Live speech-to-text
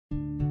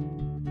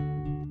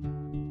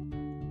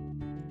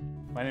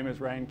My name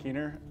is Ryan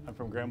Keener. I'm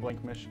from Grand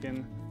Blanc,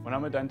 Michigan. When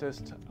I'm a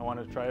dentist, I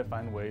want to try to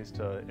find ways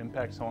to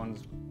impact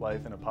someone's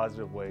life in a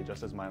positive way,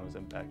 just as mine was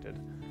impacted.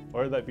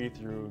 Whether that be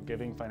through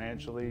giving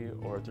financially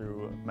or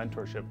through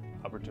mentorship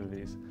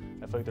opportunities.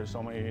 I feel like there's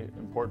so many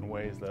important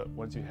ways that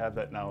once you have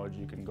that knowledge,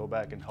 you can go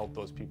back and help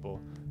those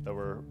people that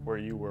were where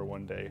you were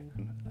one day.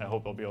 I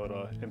hope I'll be able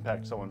to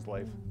impact someone's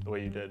life the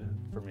way you did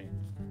for me.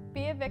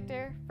 Be a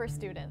victor for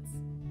students.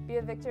 Be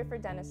a victor for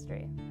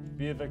dentistry.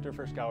 Be a victor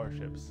for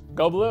scholarships.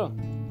 Go Blue!